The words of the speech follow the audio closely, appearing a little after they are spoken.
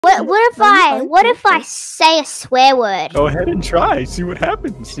What if I say a swear word? Go ahead and try. See what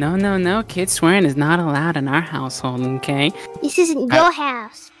happens. No. Kids swearing is not allowed in our household, okay? This isn't your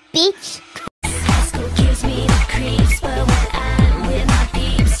house, bitch. School gives me the creeps, but when I'm with my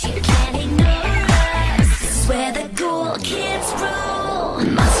peeps, you can't ignore us. It's where the cool kids rule.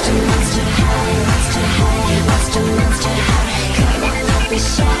 Monster, monster high, monster high, monster, monster high. Come on, don't be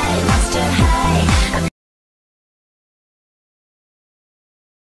shy, monster high.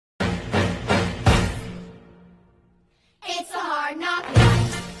 It's a hard knock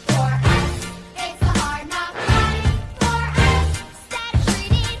life for us. It's a hard knock life for us. Step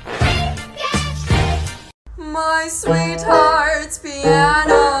treated, we get straight. My sweetheart's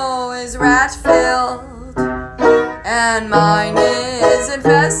piano is rat-filled, and mine is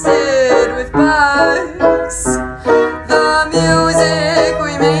infested with bugs. The music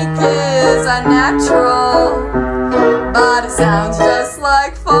we make is unnatural, but it sounds just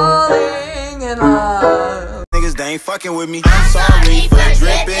like falling in love. Niggas, they ain't fucking with me. I'm sorry for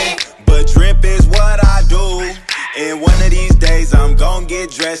dripping, but drip is what I do. And one of these days I'm gon'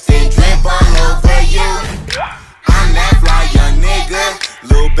 get dressed and drip all over you. I'm that fly young nigga,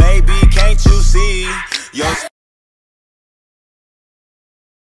 little baby, can't you see? Yo.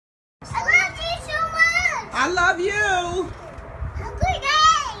 I love you so much. I love you. Have a great day.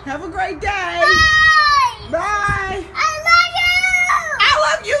 Have a great day. Bye. Bye. I love you. I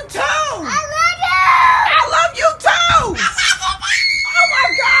love you too. I love you. I love you too. Oh my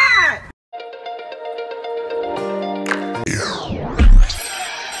God.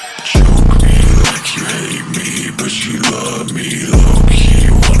 Choke me like you hate me, but you love me low-key.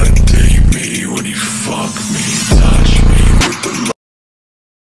 Wanna date me when you fuck me, touch me with the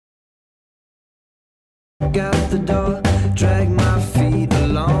out the door, drag my feet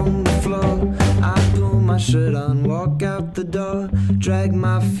along the floor. I pull my shirt on, walk out the door, drag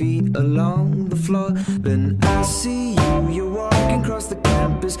my feet along the floor. Then I see you, you're walking across the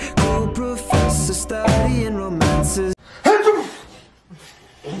campus, cool professor studying romances.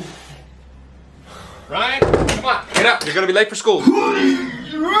 Ryan, come on, get up. You're gonna be late for school.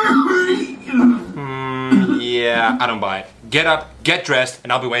 Yeah, I don't buy it. Get up, get dressed,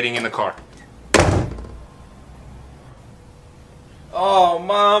 and I'll be waiting in the car. Oh,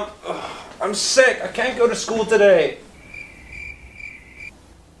 Mom, I'm sick. I can't go to school today.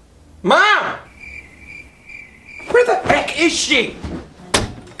 Mom! Where the heck is she?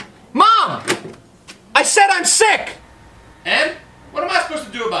 Mom! I said I'm sick! And? What am I supposed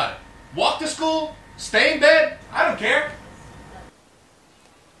to do about it? Walk to school? Stay in bed? I don't care.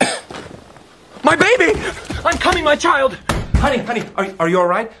 My baby! I'm coming, my child! Honey, are you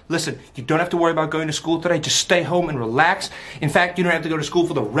alright? Listen, you don't have to worry about going to school today. Just stay home and relax. In fact, you don't have to go to school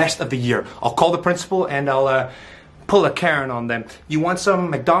for the rest of the year. I'll call the principal and I'll pull a Karen on them. You want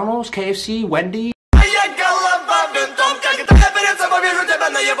some McDonald's, KFC, Wendy?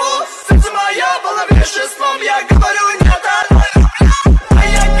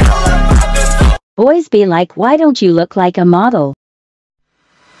 Boys be like, why don't you look like a model?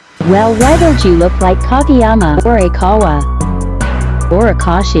 Well, why don't you look like Kageyama, or Aikawa, or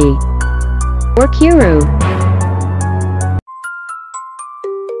Akashi, or Kiru?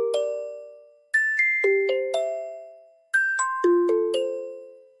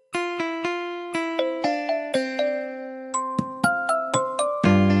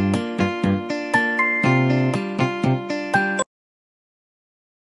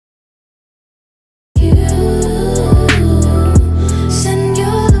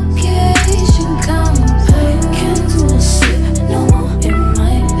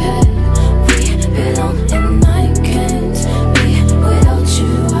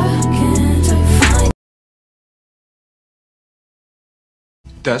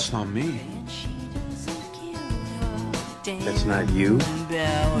 That's not me. That's not you?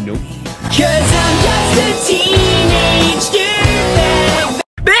 Nope. Cause I'm just a teenage dirtbag.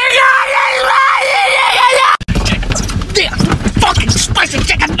 Fucking spicy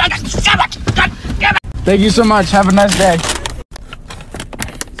chicken nuggets. Thank you so much. Have a nice day.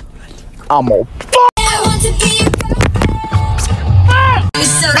 I'm a I want to be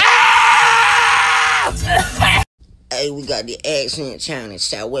Hey, we got the accent challenge.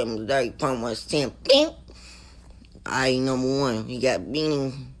 Shout with me today. Pump us 10. Alright, number 1, we got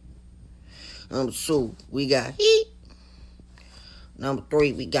Beanie. Number 2, we got Heat. Number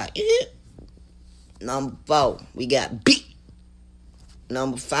 3, we got It. Number 4, we got Beat.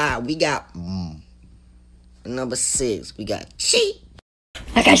 Number 5, we got Number 6, we got Cheat.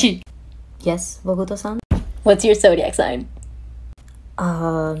 Akashi. Yes, Bogoto-san? What's your zodiac sign?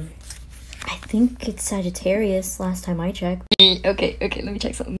 I think it's Sagittarius last time I checked. Okay, let me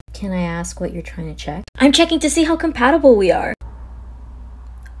check something. Can I ask what you're trying to check? I'm checking to see how compatible we are.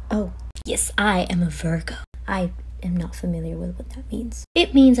 Oh, yes, I am a Virgo. I am not familiar with what that means.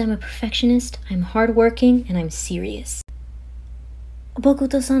 It means I'm a perfectionist, I'm hardworking, and I'm serious.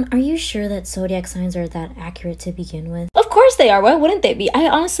 Bokuto-san, are you sure that zodiac signs are that accurate to begin with? Of course they are. Why wouldn't they be? I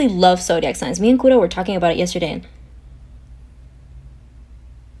honestly love zodiac signs. Me and Kudo were talking about it yesterday. And...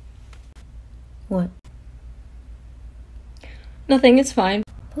 What? Nothing, it's fine.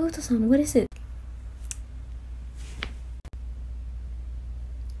 Bokuto-san, what is it?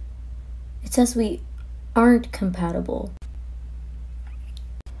 It says we aren't compatible.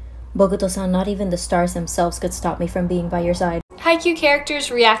 Bokuto-san, not even the stars themselves could stop me from being by your side. Haikyuu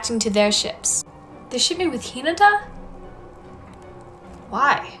characters reacting to their ships. They ship me with Hinata?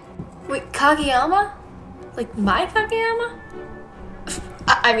 Why? Wait, Kageyama? Like my Kageyama?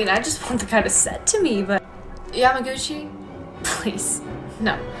 I mean, I just want the guy to set to me, but... Yamaguchi? Please.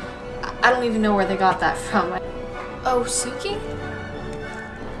 No. I don't even know where they got that from. Oh, Suki?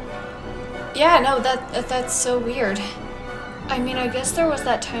 Yeah, no, that's so weird. I mean, I guess there was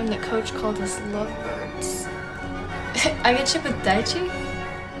that time that Coach called us lovebirds. I get shipped with Daichi?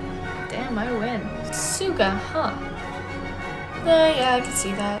 Damn, I win. Suga, huh? Yeah, I can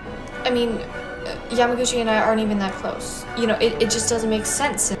see that. I mean, Yamaguchi and I aren't even that close. You know, it just doesn't make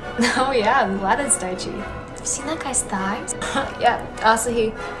sense. Oh yeah, I'm glad it's Daichi. Have you seen that guy's thighs? Yeah,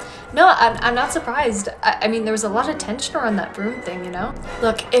 Asahi. No, I'm not surprised. I mean, there was a lot of tension around that broom thing, you know?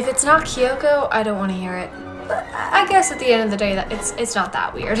 Look, if it's not Kyoko, I don't want to hear it. But I guess at the end of the day, that it's not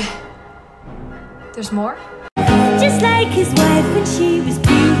that weird. There's more? Just like his wife when she was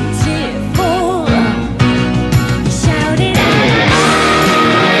beautiful. He shouted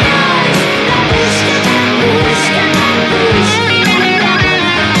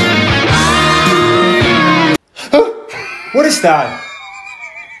What is that?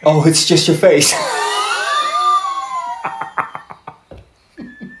 Oh, it's just your face.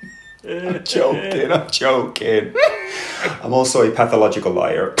 I'm joking. I'm also a pathological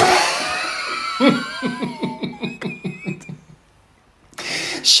liar.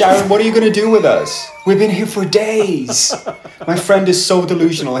 Sharon, what are you going to do with us? We've been here for days. My friend is so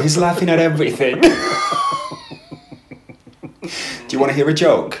delusional. He's laughing at everything. Do you want to hear a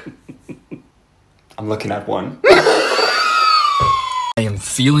joke? I'm looking at one. I am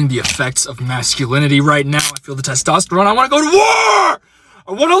feeling the effects of masculinity right now. I feel the testosterone. I want to go to war!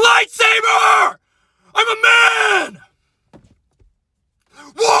 I want a lightsaber! I'm a man!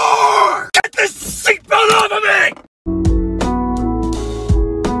 War! Get this seatbelt off of me!